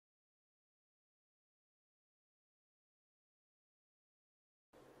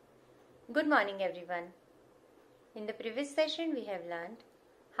Good morning everyone. In the previous session we have learned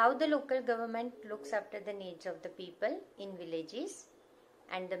how the local government looks after the needs of the people in villages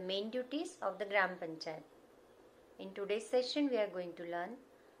and the main duties of the Gram Panchayat. In today's session we are going to learn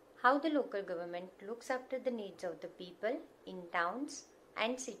how the local government looks after the needs of the people in towns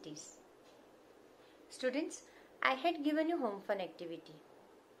and cities. Students, I had given you home fun activity.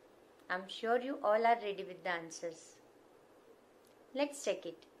 I'm sure you all are ready with the answers. Let's check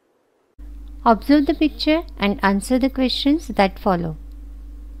it. Observe the picture and answer the questions that follow.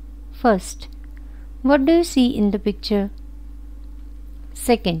 First, what do you see in the picture?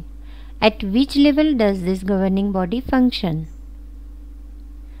 Second, at which level does this governing body function?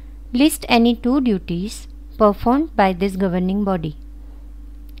 List any two duties performed by this governing body.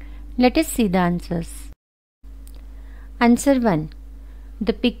 Let us see the answers. Answer 1.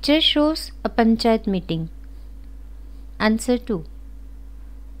 The picture shows a panchayat meeting. Answer 2.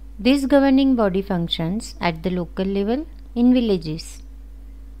 This governing body functions at the local level in villages.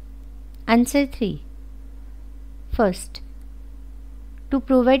 Answer 3. First, to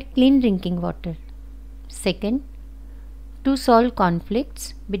provide clean drinking water. Second, to solve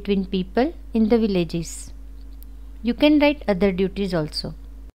conflicts between people in the villages. You can write other duties also.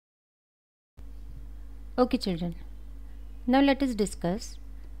 Okay children, now let us discuss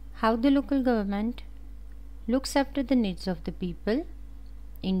how the local government looks after the needs of the people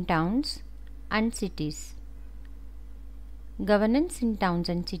in towns and cities. Governance in towns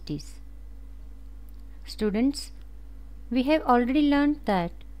and cities. Students, we have already learned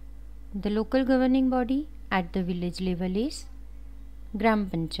that the local governing body at the village level is Gram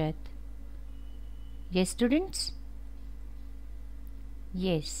Panchayat. Yes, students?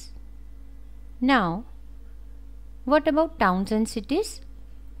 Yes. Now, what about towns and cities?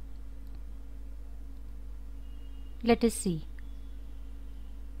 Let us see.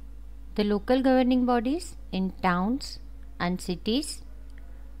 The local governing bodies in towns and cities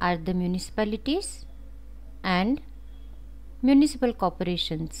are the municipalities and municipal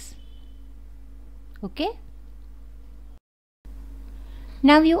corporations. Okay?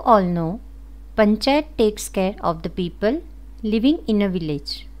 Now you all know Panchayat takes care of the people living in a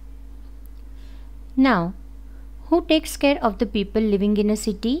village. Now, who takes care of the people living in a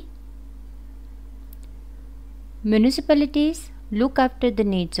city? Municipalities look after the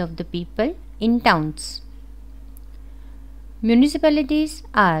needs of the people in towns. Municipalities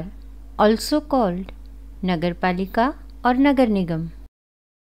are also called Nagarpalika or Nagar Nigam.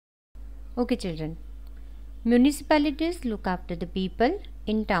 Okay children, municipalities look after the people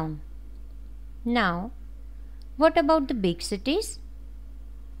in town. Now, what about the big cities?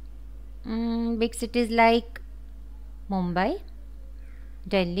 Big cities like Mumbai,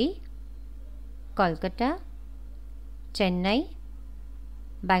 Delhi, Kolkata, Chennai,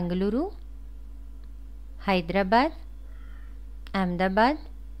 Bengaluru, Hyderabad, Ahmedabad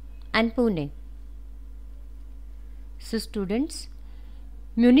and Pune. So students,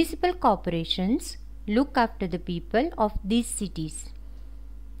 municipal corporations look after the people of these cities.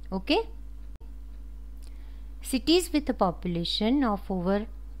 Okay? Cities with a population of over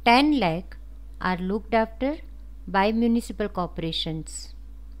 10 lakh are looked after by municipal corporations.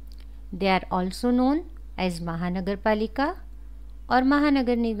 They are also known as Mahanagarpalika or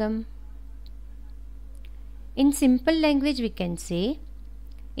Mahanagar Nigam. In simple language we can say,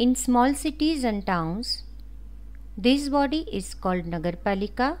 in small cities and towns, this body is called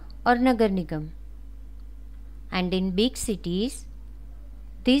Nagarpalika or Nagar Nigam. And in big cities,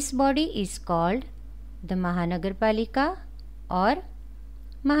 this body is called the Mahanagarpalika or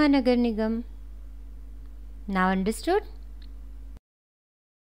Mahanagar Nigam. Now understood?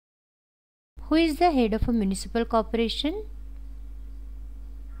 Who is the head of a municipal corporation?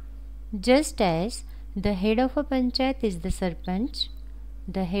 Just as the head of a panchayat is the sarpanch,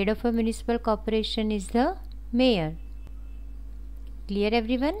 the head of a municipal corporation is the mayor. Clear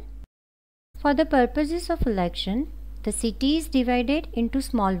everyone? For the purposes of election, the city is divided into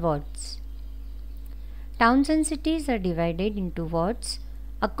small wards. Towns and cities are divided into wards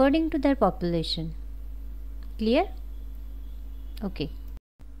according to their population. Clear? Okay.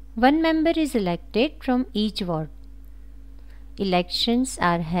 One member is elected from each ward. Elections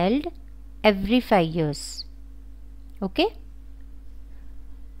are held every 5 years. Okay?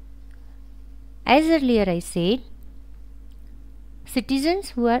 As earlier I said,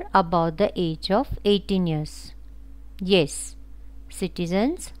 citizens who are above the age of 18 years. Yes,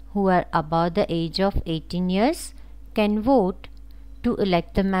 citizens who are above the age of 18 years can vote to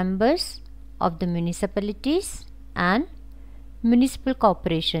elect the members of the municipalities and municipal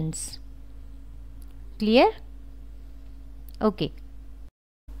corporations. Clear? Okay.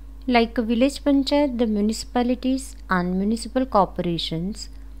 Like a village panchayat, the municipalities and municipal corporations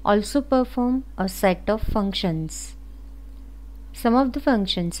also perform a set of functions. Some of the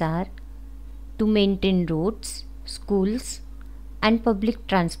functions are to maintain roads, schools, and public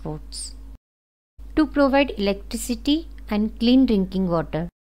transports, to provide electricity and clean drinking water,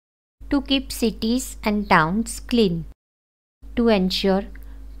 to keep cities and towns clean, to ensure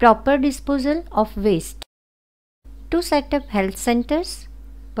proper disposal of waste, to set up health centers,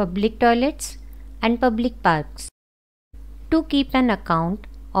 public toilets, and public parks, to keep an account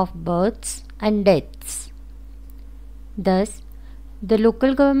of births and deaths. Thus, the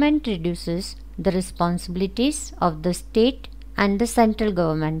local government reduces the responsibilities of the state and the central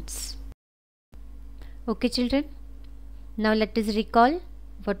governments. Okay, children, now let us recall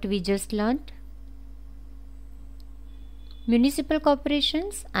what we just learned. Municipal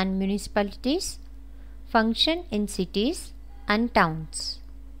corporations and municipalities function in cities and towns.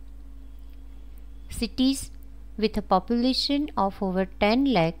 Cities with a population of over 10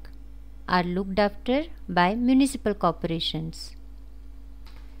 lakh are looked after by municipal corporations.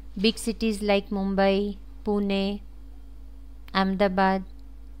 Big cities like Mumbai, Pune, Ahmedabad,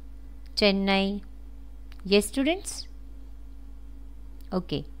 Chennai. Yes, students?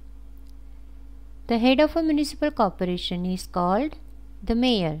 Okay. The head of a municipal corporation is called the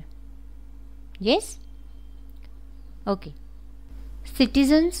mayor. Yes? Okay.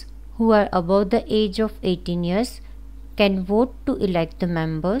 Citizens who are above the age of 18 years can vote to elect the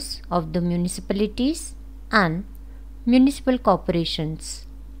members of the municipalities and municipal corporations.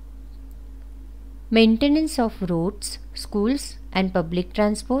 Maintenance of roads, schools, and public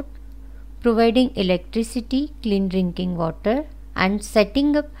transport, providing electricity, clean drinking water, and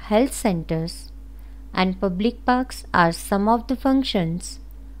setting up health centers and public parks are some of the functions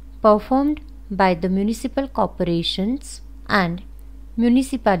performed by the municipal corporations and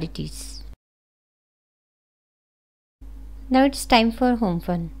municipalities. Now it's time for home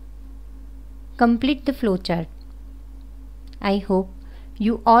fun. Complete the flowchart. I hope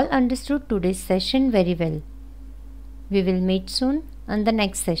you all understood today's session very well. We will meet soon on the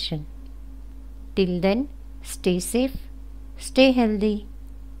next session. Till then, stay safe, stay healthy.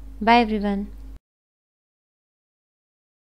 Bye everyone.